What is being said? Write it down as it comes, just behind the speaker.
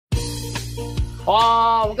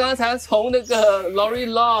哇，我刚才从那个 Lori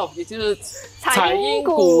Love， 也就是采鹦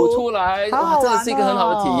鹉出来，哇，这是一个很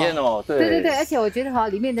好的体验哦。对，而且我觉得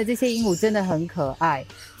里面的这些鹦鹉真的很可爱，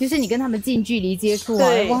就是你跟他们近距离接触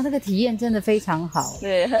哇，那个体验真的非常好。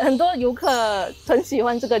对，很多游客很喜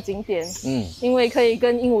欢这个景点，因为可以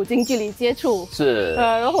跟鹦鹉近距离接触，是，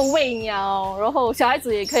然后喂鸟，然后小孩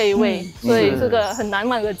子也可以喂，所以这个很难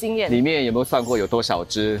忘的经验。里面有没有算过有多少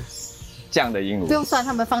只这样的鹦鹉？不用算，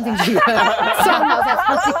他们放进去，算好才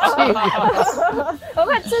放进去。我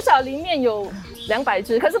看至少里面有200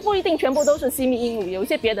只，可是不一定全部都是西密鹦鹉，有一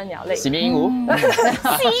些别的鸟类。西密鹦鹉，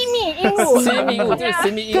西密鹦鹉，西密鹦鹉就是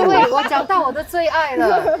西密鹦鹉。各位，我找到我的最爱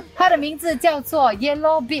了，它的名字叫做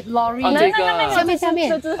Yellow Beak Lorry。这个下面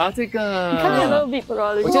啊，这个，你看 Yellow Beak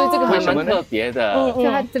Lorry， 我觉得这个还蛮特别的，就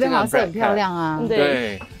它这边好像很漂亮啊。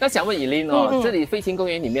对，那想问以琳哦，这里飞行公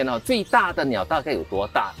园里面哦，最大的鸟大概有多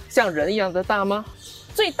大？像人一样的大吗？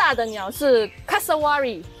最大的鸟是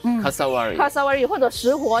cassowary 或者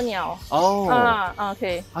食火鸟。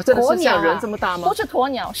OK， 啊，真的是像人这么大吗？都是鸵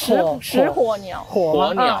鸟，食火鸟，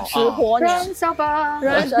食火鸟，燃烧吧，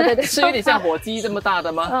对，是有点像火鸡这么大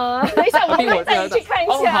的吗？等一下我们带你去看一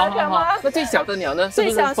下，看吗？那最小的鸟呢？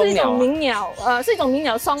最小是一种鸣鸟，是一种鸣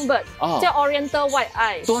鸟 songbird， 叫 Oriental White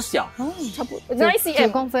Eye。多小？差不多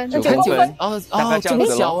9 公分，9公分。大概这么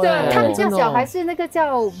小对，它比较小，还是那个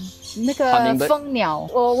叫那个蜂鸟？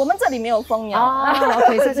我们这里没有蜂鸟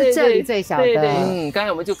，OK， 这是这里最小的。刚才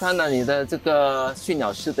我们就看到你的这个驯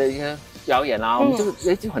鸟师的一个表演啦，我们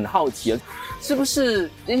就很好奇，是不是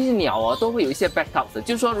那些鸟都会有一些 backup 的？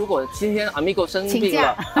就是说，如果今天 Amigo 生病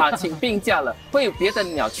了请病假了，会有别的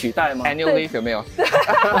鸟取代吗 ？Annual leave 有没有？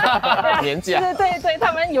年假？对，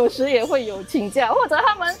他们有时也会有请假，或者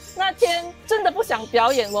他们那天真的不想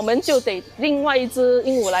表演，我们就得另外一只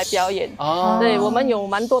鹦鹉来表演。对，我们有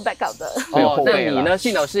蛮多 backup 的。那你呢？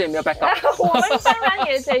驯鸟师有没有 backup？ 我们当然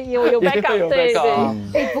也得有 backup。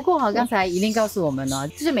对。不过刚才以琳告诉我们呢，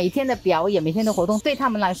就是每天的表演、每天的活动，对他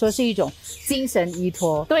们来说是一种精神依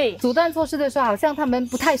托。对，阻断措施的时候，好像他们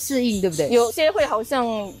不太适应，对不对？有些会好像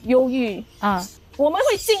忧郁啊，我们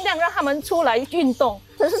会尽量让他们出来运动，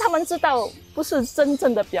可是他们知道不是真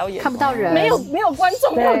正的表演，看不到人，没有观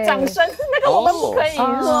众，没有掌声，那个我们不可以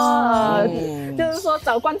说，就是说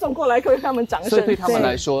找观众过来给他们掌声。所以对他们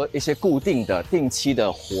来说，一些固定的、定期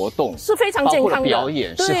的活动是非常健康的，表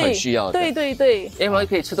演是很需要的。对，因为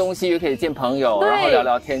可以吃东西，又可以见朋友，然后聊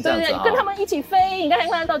聊天这样子。跟他们一起飞，你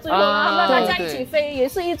看到最后大家一起飞，也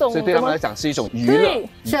是一种，所以对他们来讲是一种娱乐、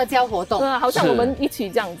社交活动。好像我们一起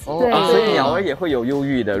这样子。所以鸟儿也会有忧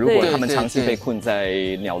郁的，如果他们长期被困在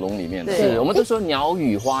鸟笼里面。是，我们都说鸟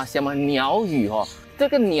语花香嘛，鸟语这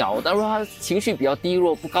个鸟，当如果它情绪比较低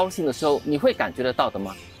落、不高兴的时候，你会感觉得到的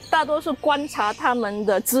吗？大多是观察他们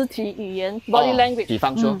的肢体语言 （body language）。比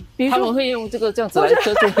方说，他们会用这样子来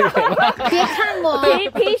遮住那个吗？别看我，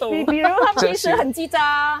比如他们平时很叽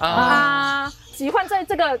喳喜欢在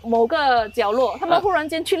这个某个角落，他们忽然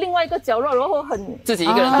间去另外一个角落，然后自己一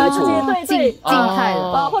个人独处，对，静态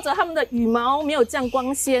了，或者他们的羽毛没有降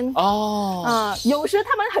光纤有时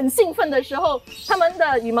他们很兴奋的时候，他们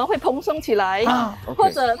的羽毛会蓬松起来或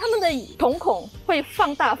者他们的瞳孔会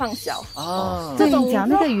放大放小这种讲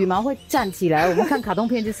那个羽毛会站起来，我们看卡通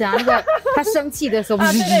片就是那个他生气的时候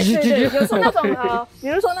对，有时候那种比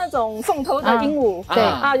如说那种凤头的鹦鹉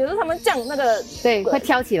有时候他们这样那个会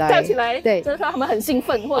跳起来，对，就是说他们很兴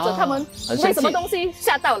奋，或者他们被什么东西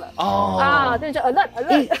吓到了对，就 alert。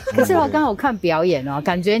可是我刚好看表演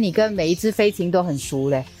感觉你跟每一只飞禽都很熟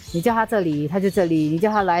嘞。你叫它这里，它就这里；你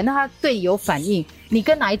叫它来，那它对你有反应。你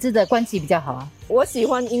跟哪一只的关系比较好啊？我喜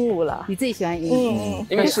欢鹦鹉啦。你自己喜欢鹦鹉？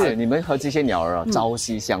因为是你们和这些鸟儿朝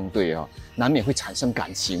夕相对难免会产生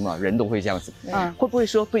感情嘛，人都会这样子。会不会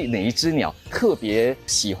说对哪一只鸟特别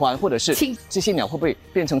喜欢，或者是这些鸟会不会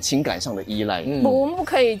变成情感上的依赖？我们不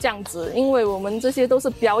可以这样子，因为我们这些都是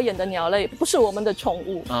表演的鸟类，不是我们的宠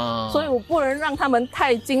物所以我不能让他们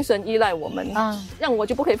太精神依赖我们让我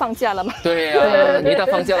就不可以放假了嘛。对啊，你一旦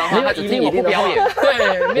放假的话，他只听我不表演。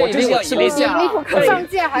对，我就是要吃假。放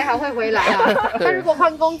假还好会回来他如果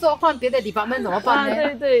换工作换别的地方，那怎么办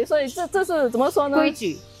呢？对，所以这是怎么说呢？规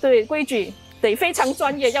矩。对，规矩得非常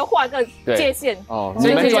专业，要画个界限。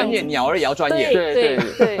你们专业，鸟儿也要专业。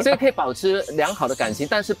对，所以可以保持良好的感情，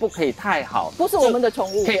但是不可以太好。不是我们的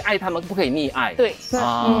宠物，可以爱他们，不可以溺爱。对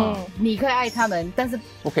你可以爱他们，但是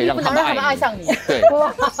不可以让他们爱上你。对，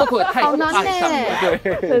不可以太好难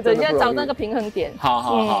对，要找那个平衡点。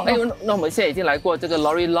好。那我们现在已经来过这个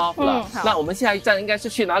Lori Love 了，那我们下一站应该是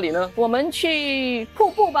去哪里呢？我们去瀑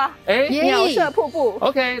布吧。鸟舍瀑布。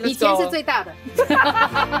 OK， 以前是最大的。